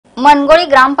मनगोळी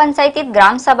ग्रामपंचायतीत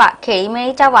ग्रामसभा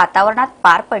खेळीमेळीच्या वातावरणात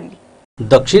पार पडली।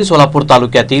 दक्षिण सोलापूर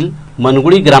तालुक्यातील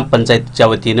मनगोळी ग्रामपंचायतीच्या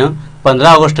वतीनं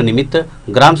 15 ऑगस्ट निमित्त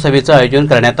ग्रामसभेचं आयोजन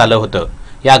करण्यात आलं होतं।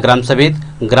 या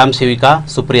ग्रामसभेत ग्रामसेविका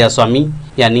सुप्रिया स्वामी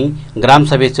यांनी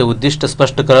ग्रामसभेचे उद्दिष्ट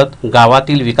स्पष्ट करत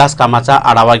गावातील विकास कामाचा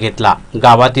आढावा घेतला।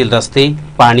 गावातील रस्ते,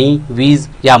 पाणी, वीज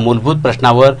या मूलभूत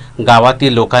प्रश्नावर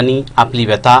गावातील लोकांनी आपली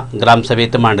व्यथा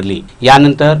ग्रामसभेत मांडली।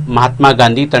 यानंतर महात्मा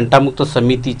गांधी तंटामुक्त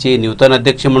समितीचे नूतन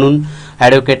अध्यक्ष म्हणून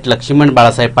ॲडव्होकेट लक्ष्मण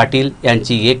बाळासाहेब पाटील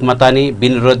यांची एकमताने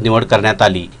बिनविरोध निवड करण्यात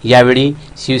आली। यावेळी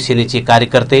शिवसेनेचे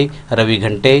कार्यकर्ते रवी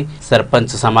घंटे,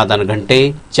 सरपंच समाधान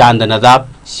घंटे, चांद नदाब,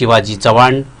 शिवाजी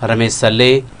चव्हाण, रमेश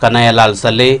सल्ले, कन्हैयालाल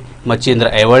सल्ले, मच्छिंद्र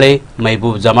ऐवळे,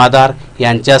 महबूब जमादार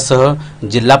यांच्यासह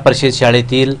जिल्हा परिषद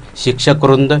शाळेतील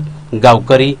शिक्षकवृंद,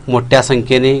 गावकरी मोठ्या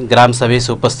संख्येने ग्रामसभेस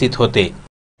उपस्थित होते।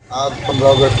 आज 15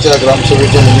 ऑगस्टच्या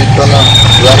ग्रामसभेच्या निमित्तानं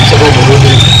ग्रामसभा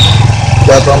भरवली।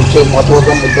 त्यात आमचा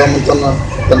महत्त्वाचा मुद्दा म्हणताना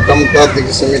तंटामुक्त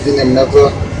अध्यक्ष समिती नेमण्याचा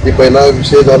ही पहिला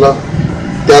विषय झाला।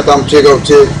 त्यात आमचे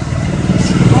गावचे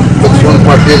लक्ष्मण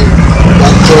पाटील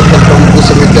यांचं तंटामुक्त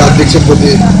समिती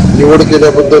अध्यक्षपदी निवड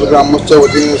केल्याबद्दल ग्रामस्थच्या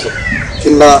वतीने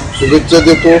त्यांना शुभेच्छा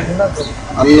देतो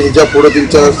आणि ह्याच्या पुढे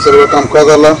त्यांच्या सर्व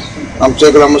कामकाजाला आमच्या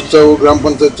ग्रामस्थ व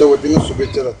ग्रामपंचायतच्या वतीने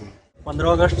शुभेच्छा राहतील। 15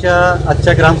 ऑगस्टच्या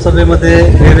आजच्या ग्रामसभेमध्ये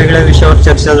वेगवेगळ्या विषयावर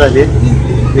चर्चा झाली,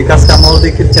 विकास कामावर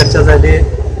देखील चर्चा झाली।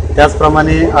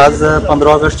 त्याचप्रमाणे आज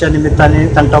 15 ऑगस्टच्या निमित्ताने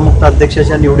तंटामुक्त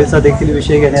अध्यक्षाच्या निवडीचा देखील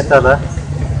विषय घेण्यात आला।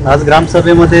 आज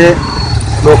ग्रामसभेमध्ये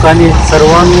लोकांनी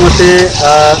सर्वांमध्ये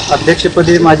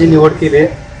अध्यक्षपदी माझी निवड केली।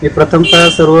 मी प्रथमतः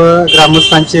सर्व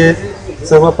ग्रामस्थांचे,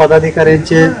 सर्व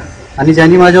पदाधिकाऱ्यांचे आणि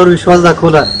ज्यांनी माझ्यावर विश्वास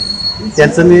दाखवला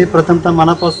त्यांचं मी प्रथमतः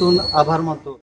मनापासून आभार मानतो।